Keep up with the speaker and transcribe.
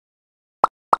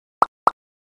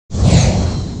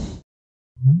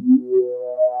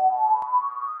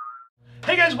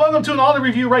Hey guys, welcome to an all-new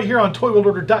review right here on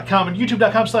ToyWorldOrder.com and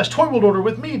YouTube.com/ToyWorldOrder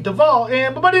with me, Devall,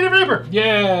 and my buddy Devall.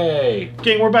 Yay!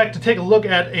 Gang, we're back to take a look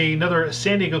at another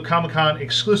San Diego Comic-Con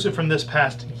exclusive from this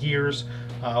past year's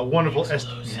wonderful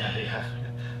Yeah.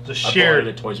 It's a shared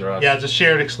at Toys R Us. Yeah, it's a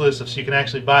shared exclusive, so you can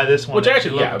actually buy this one. Which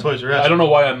actually, yeah, Toys R Us. I don't know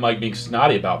why I'm like being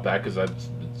snotty about that because it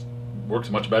works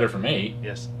much better for me.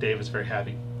 Yes, Dave is very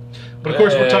happy. But of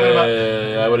course, we're talking about.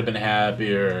 I would have been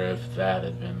happier if that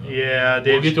had been. Yeah,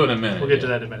 Dave. We'll get to it in a minute. We'll get to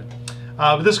that in a minute.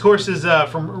 But this, of course, is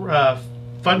from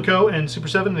Funko and Super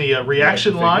 7, the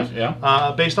ReAction line,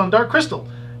 based on Dark Crystal.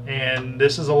 And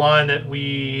this is a line that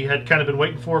we had kind of been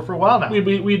waiting for a while now.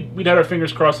 We'd had our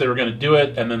fingers crossed they were going to do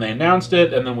it, and then they announced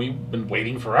it, and then we've been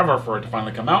waiting forever for it to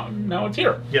finally come out, and now it's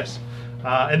here. Yes.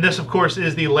 And this, of course,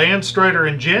 is the Landstrider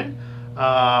and Jin.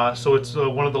 So it's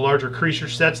one of the larger creature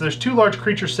sets. There's two large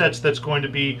creature sets that's going to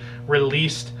be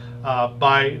released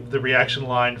by the ReAction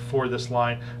line for this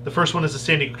line. The first one is the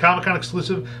San Diego Comic-Con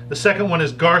exclusive. The second one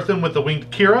is Gartham with the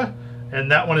Winged Kira. And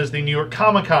that one is the New York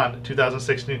Comic-Con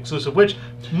 2016 exclusive, which,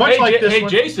 much like this one...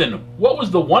 Hey, Jason, what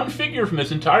was the one figure from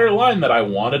this entire line that I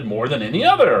wanted more than any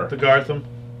other? The Gartham.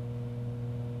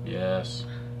 Yes.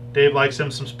 Dave likes him,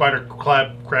 some spider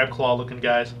crab claw looking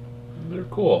guys. They're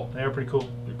cool. They're pretty cool.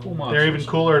 They're cool monsters. They're even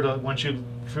cooler once you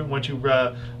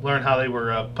learn how they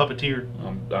were puppeteered.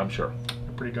 I'm sure.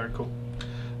 They're pretty darn cool.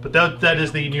 But that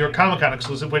is the New York Comic-Con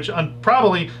exclusive, which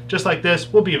probably, just like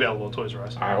this, will be available at Toys R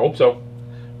Us. I hope so.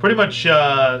 Pretty much...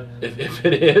 if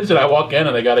it is, and I walk in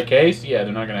and they got a case, yeah,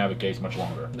 they're not going to have a case much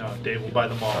longer. No, Dave will buy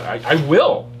them all. I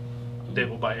will. Dave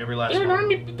will buy every last one.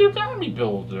 They're an army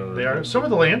builder. They are. So are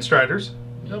the Landstriders.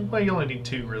 Well, you only need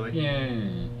two, really. Yeah.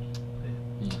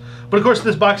 But of course,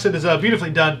 this box set is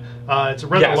beautifully done. It's a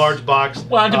rather large box.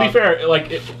 Well, and to be fair,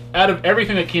 like out of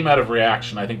everything that came out of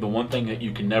ReAction, I think the one thing that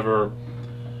you can never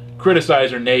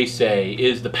criticize or naysay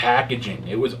is the packaging.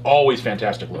 It was always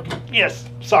fantastic looking. Yes.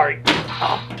 Sorry.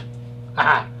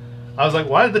 I was like,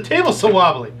 why is the table so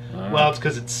wobbly? Well, it's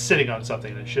because it's sitting on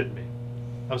something that it shouldn't be.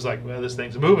 I was like, well, this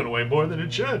thing's moving way more than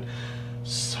it should.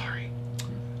 Sorry.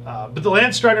 But the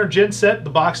Landstrider and Jin set, the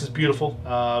box is beautiful.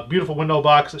 Beautiful window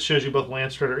box that shows you both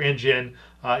Landstrider and Jin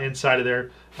inside of there.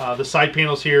 The side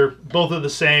panels here, both are the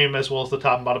same as well as the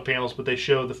top and bottom panels, but they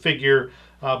show the figure,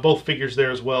 both figures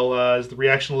there, as well as the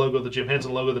ReAction logo, the Jim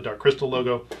Henson logo, the Dark Crystal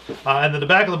logo. And then the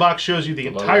back of the box shows you the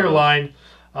entire line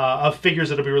of figures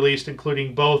that will be released,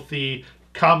 including both the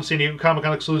San Diego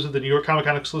Comic-Con exclusive, the New York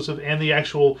Comic-Con exclusive, and the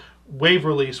actual wave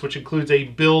release, which includes a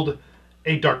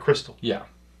Dark Crystal. Yeah.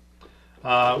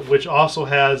 Which also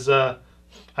has, I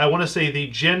want to say the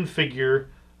Jin figure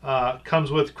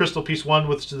comes with Crystal Piece 1,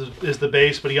 which is the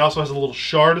base, but he also has a little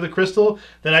shard of the crystal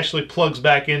that actually plugs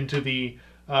back into the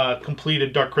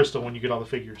completed Dark Crystal when you get all the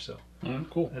figures. So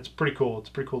cool. It's pretty cool. It's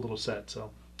a pretty cool little set. So,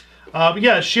 but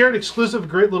yeah, shared exclusive,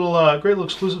 great little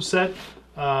exclusive set.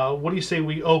 What do you say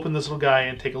we open this little guy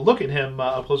and take a look at him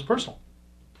up close and personal?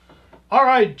 All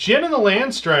right, Jin and the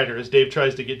Landstrider, as Dave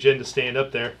tries to get Jin to stand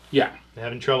up there. Yeah. They're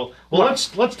having trouble. Well,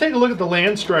 let's take a look at the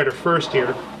Landstrider first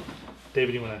here.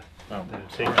 David, you want to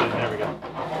take Jin? There we go.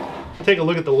 Take a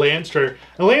look at the Landstrider.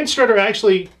 The Landstrider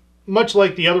actually, much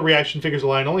like the other ReAction figures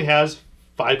line, only has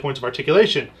 5 points of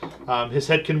articulation. His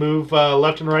head can move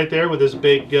left and right there with his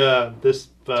big tusk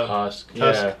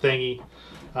thingy.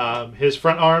 His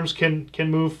front arms can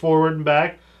move forward and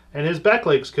back, and his back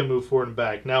legs can move forward and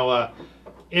back. Now,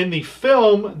 in the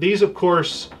film, these, of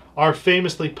course, are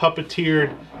famously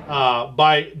puppeteered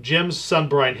by Jim's son,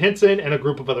 Brian Henson, and a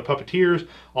group of other puppeteers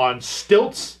on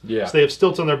stilts. Yeah. So they have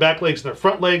stilts on their back legs and their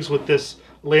front legs with this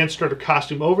Landstrider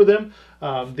costume over them.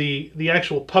 The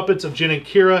actual puppets of Jin and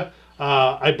Kira,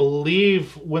 I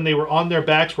believe when they were on their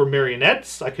backs were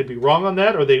marionettes. I could be wrong on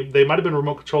that, or they might have been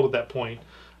remote controlled at that point.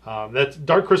 That's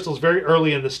Dark Crystal's very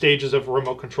early in the stages of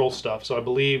remote control stuff, so I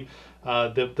believe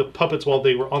the puppets, while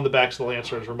they were on the backs of the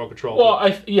Landstriders, were remote controlled. Well,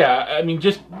 I mean,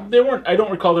 just they weren't. I don't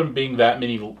recall them being that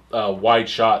many wide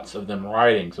shots of them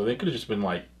riding, so they could have just been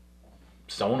like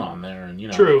sewn on there and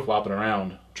flopping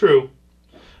around. True.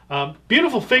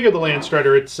 Beautiful figure, the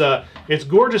Landstrider. It's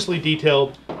gorgeously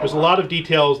detailed. There's a lot of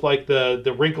details like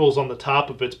the wrinkles on the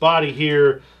top of its body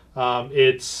here.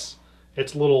 Its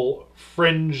little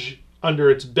fringe under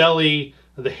its belly,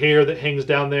 the hair that hangs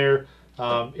down there,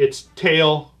 its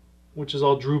tail, which is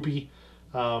all droopy,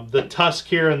 the tusk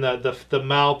here, and the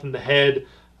mouth and the head,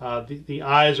 the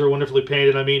eyes are wonderfully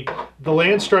painted. I mean, the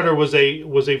Landstrider was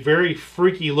a very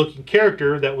freaky looking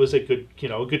character. That was a good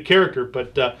character,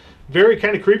 but very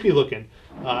kind of creepy looking.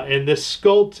 And this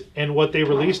sculpt and what they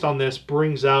released on this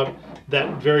brings out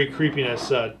that very creepiness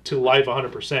to life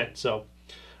 100%. So.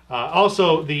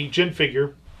 Also, the Jin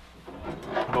figure,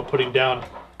 I'm going to put him down,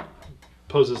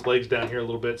 pose his legs down here a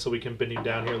little bit so we can bend him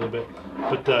down here a little bit.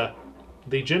 But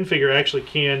the Jin figure actually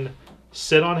can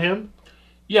sit on him.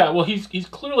 Yeah, well, he's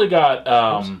clearly got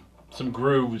some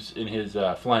grooves in his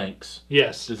flanks.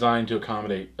 Yes. Designed to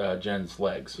accommodate Jin's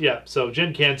legs. Yeah, so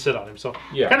Jin can sit on him. So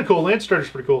yeah, kind of cool. Landstrider's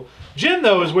pretty cool. Jin,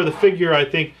 though, is where the figure, I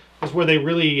think, is where they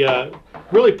really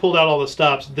really pulled out all the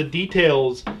stops. The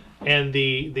details and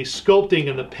the sculpting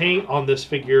and the paint on this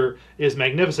figure is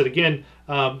magnificent. Again,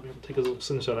 take a little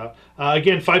slingshot out.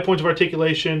 Again, 5 points of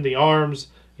articulation. The arms,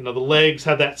 the legs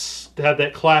have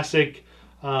that classic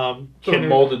sort of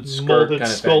molded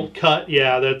sculpt cut.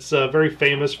 Yeah, that's very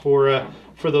famous for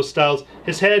those styles.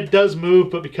 His head does move,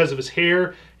 but because of his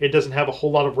hair, it doesn't have a whole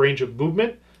lot of range of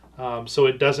movement, so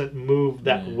it doesn't move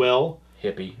that well.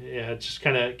 Hippie. Yeah, it just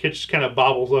kind of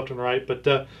bobbles left and right.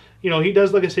 But he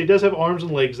does, like I say, he does have arms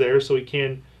and legs there, so he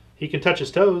can touch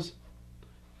his toes.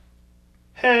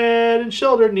 Head and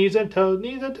shoulder, knees and toes,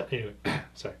 Anyway,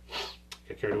 sorry,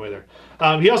 got carried away there.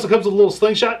 He also comes with a little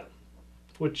slingshot,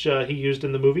 which he used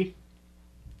in the movie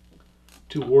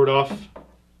to ward off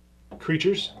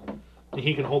creatures. And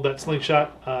he can hold that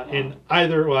slingshot in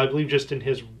either, well, I believe just in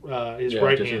his right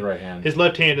hand. His right hand. His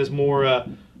left hand is more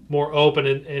open.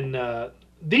 And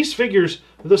these figures,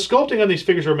 the sculpting on these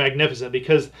figures are magnificent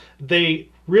because they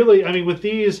really, I mean, with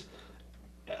these,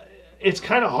 it's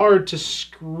kind of hard to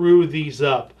screw these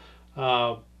up.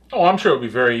 Oh, I'm sure it would be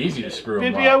very easy to screw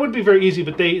them up. Yeah, it would be very easy,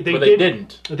 but they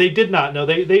didn't. They did not. No,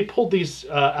 they pulled these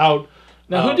out.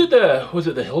 Now, who did was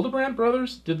it the Hildebrand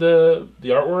brothers? Did the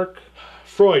artwork?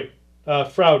 Froud.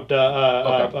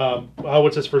 Okay.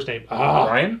 What's his first name?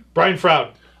 Brian? Brian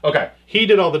Froud. Okay. He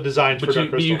did all the designs for Dark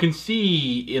Crystal. You can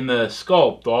see in the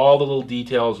sculpt all the little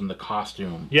details in the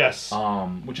costume. Yes.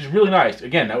 Which is really nice.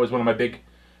 Again, that was one of my big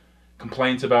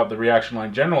complaints about the ReAction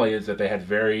line generally, is that they had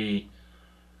very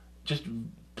just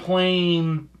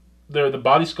plain, the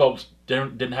body sculpts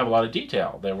didn't have a lot of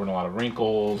detail. There weren't a lot of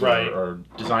wrinkles or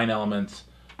design elements,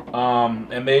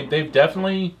 and they've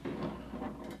definitely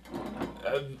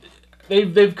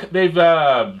they've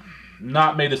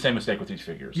not made the same mistake with these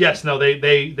figures. Yes, no,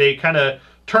 they kind of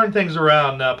turned things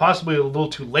around, possibly a little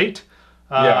too late.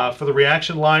 For the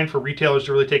ReAction line, for retailers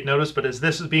to really take notice. But as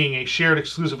this is being a shared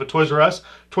exclusive of Toys R Us,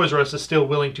 Toys R Us is still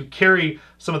willing to carry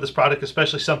some of this product,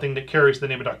 especially something that carries the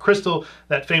name of Dark Crystal,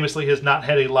 that famously has not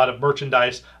had a lot of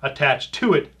merchandise attached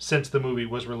to it since the movie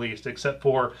was released, except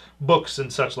for books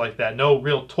and such like that. No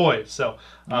real toys. So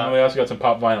we also got some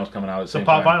pop vinyls coming out at the same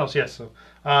time. Some pop vinyls, yes. So,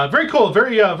 very cool,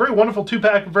 very wonderful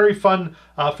 2-pack, very fun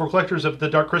for collectors of the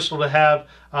Dark Crystal to have.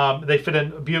 They fit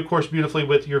in, of course, beautifully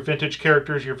with your vintage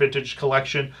characters, your vintage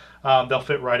collection. They'll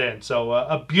fit right in. So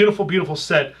a beautiful, beautiful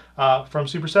set from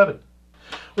Super 7.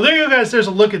 Well, there you go, guys. There's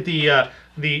a look at the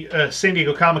San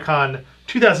Diego Comic-Con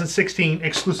 2016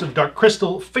 exclusive Dark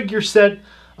Crystal figure set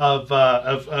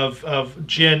of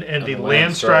Jin and the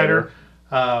Landstrider.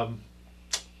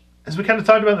 As we kind of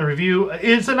talked about in the review,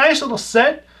 it's a nice little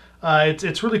set.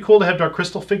 It's really cool to have Dark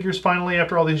Crystal figures finally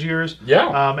after all these years.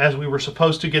 Yeah. As we were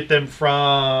supposed to get them from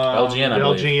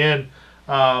LGN,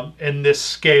 in this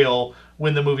scale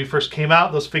when the movie first came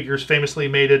out. Those figures famously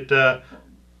made it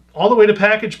all the way to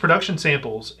package production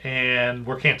samples and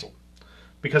were canceled.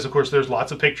 Because, of course, there's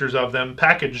lots of pictures of them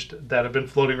packaged that have been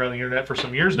floating around the internet for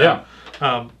some years now.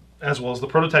 Yeah. As well as the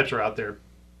prototypes are out there.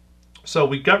 So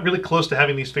we got really close to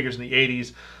having these figures in the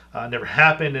 80s. Never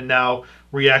happened, and now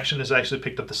ReAction has actually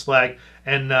picked up the slack.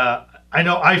 And I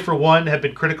know I, for one, have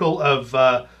been critical of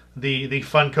the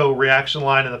Funko ReAction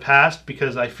line in the past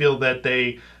because I feel that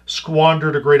they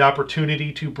squandered a great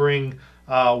opportunity to bring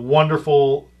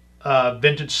wonderful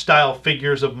vintage-style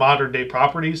figures of modern-day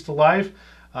properties to life,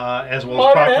 as well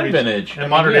as properties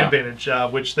modern and vintage,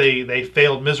 which they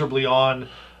failed miserably on.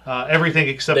 Everything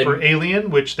except for Alien,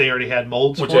 which they already had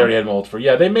molds for.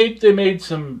 Yeah, they made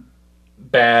some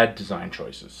bad design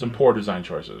choices, some poor design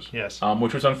choices. Yes.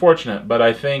 Which was unfortunate, but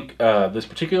I think this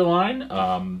particular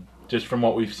line, just from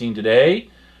what we've seen today,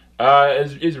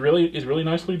 is really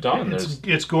nicely done.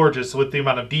 It's gorgeous with the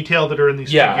amount of detail that are in these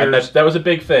figures. Yeah, and that was a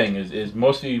big thing. Is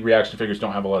most of the ReAction figures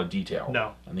don't have a lot of detail.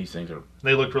 No, and these things are.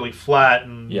 They look really flat,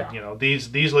 and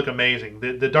these look amazing.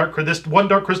 This one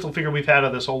Dark Crystal figure we've had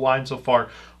of this whole line so far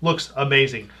looks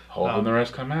amazing. Hoping the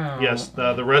rest come out. Yes,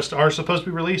 the rest are supposed to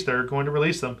be released. They're going to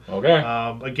release them. Okay.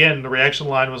 Again, the ReAction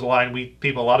line was a line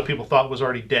a lot of people thought was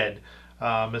already dead.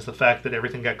 Is the fact that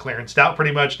everything got clearanced out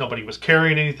pretty much. Nobody was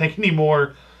carrying anything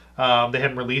anymore. They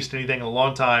hadn't released anything in a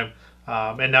long time.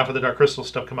 And now for the Dark Crystal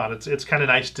stuff come out, it's kind of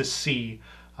nice to see,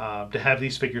 to have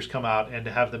these figures come out and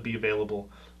to have them be available.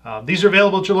 These are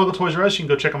available at your local Toys R Us. You can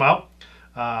go check them out.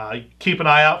 Keep an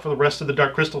eye out for the rest of the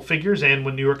Dark Crystal figures, and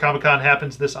when New York Comic Con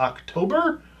happens this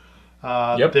October,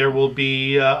 there will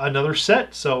be another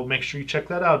set, so make sure you check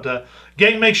that out.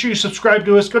 Gang, make sure you subscribe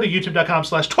to us. Go to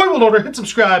youtube.com/ToyWorldOrder. Hit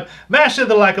subscribe. Mash the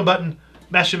like button.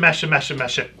 Mash it, mash it, mash it,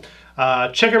 mash it.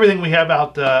 Check everything we have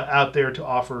out there to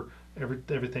offer.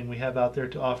 Everything we have out there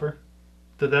to offer.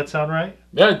 Did that sound right?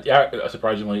 Yeah,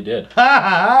 surprisingly it did. Ha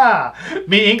ha ha!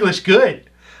 Me English good.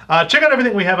 Check out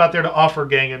everything we have out there to offer,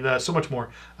 gang, and so much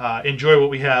more. Enjoy what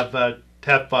we have.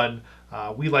 Have fun.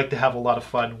 We like to have a lot of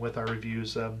fun with our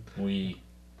reviews.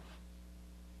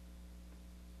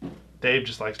 Dave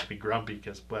just likes to be grumpy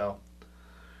because, well,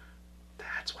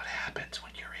 that's what happens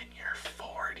when you're in your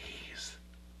 40s.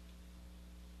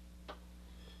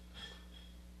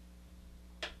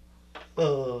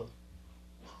 Oh.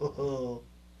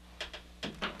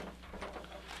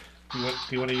 Do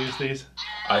you want to use these?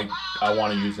 I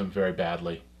want to use them very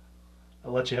badly.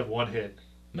 I'll let you have one hit.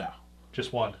 No.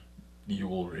 Just one. You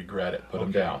will regret it. Put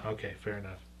them down. Okay, fair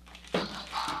enough.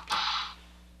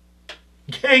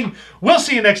 Gang, we'll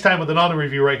see you next time with another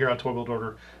review right here on Toy World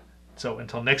Order. So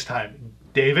until next time,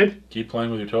 David. Keep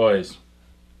playing with your toys.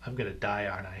 I'm going to die,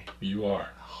 aren't I? You are.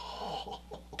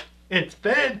 It's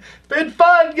been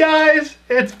fun, guys.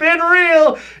 It's been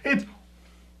real. It's